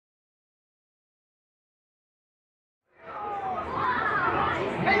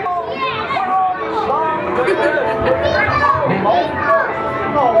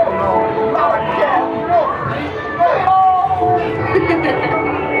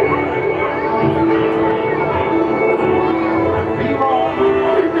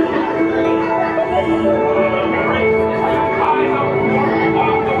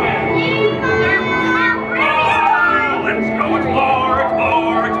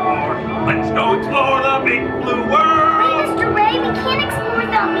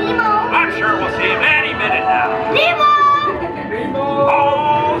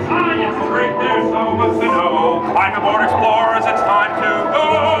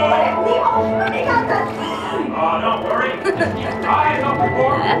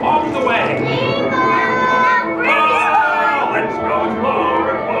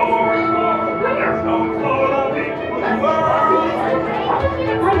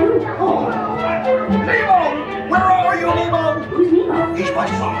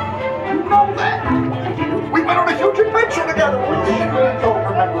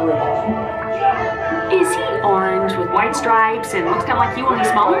Stripes and looks kind of like you, only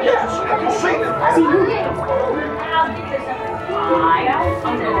smaller? Yes, have you seen it? See who? Hi,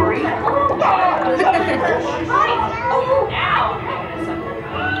 Dory.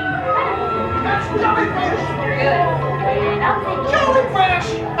 Jellyfish!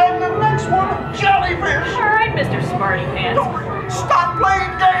 And the next one, jellyfish! All right, Mr. Smarty Pants. Dory, stop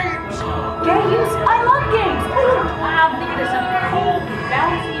playing games! Games? I love games! I'm thinking of something cool and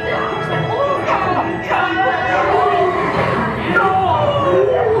bouncy that looks like...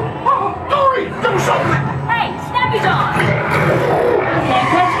 Dory, do something! Hey, Snappy Dog! Can't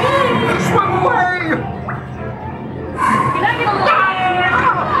catch me! Swim away! You're not gonna look!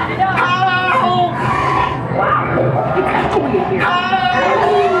 Wow, it's actually in here.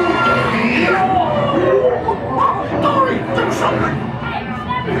 Dory, do something! Hey,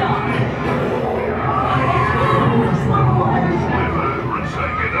 Snappy Dog!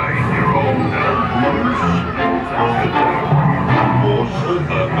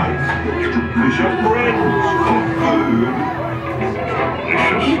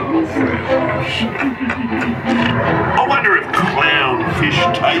 I wonder if clownfish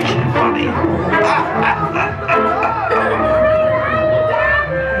taste funny.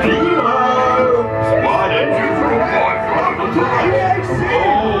 Why don't you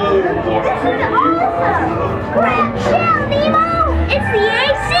Grand chill, Nemo! It's the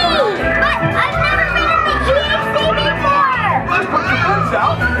AC! But I've never been in the EAC before! Let's put your boots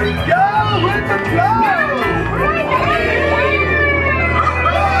out and go with the flow!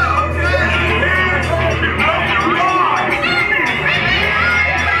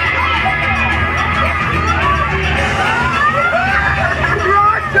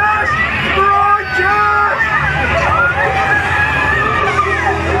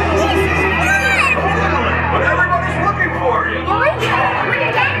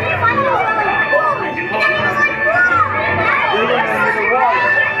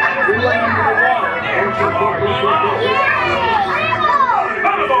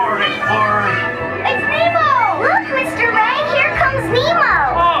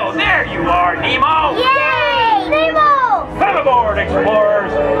 Nemo! Yay! Nemo! Come aboard,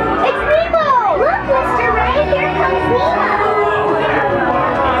 explorers! It's Nemo! Look, Mr. Ray, here comes Nemo!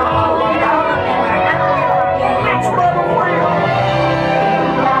 Let's run away!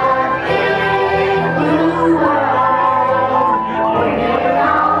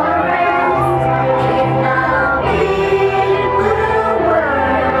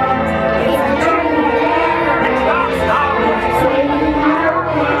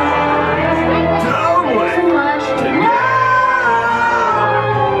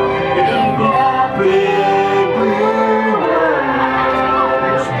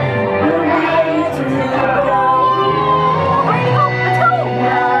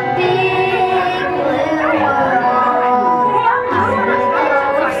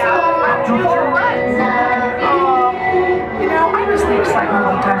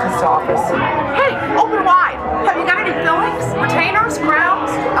 Hey, open wide. Have you got any fillings? Retainers? Crowns?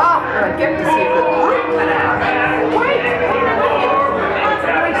 Oh, get to see the group. Wait.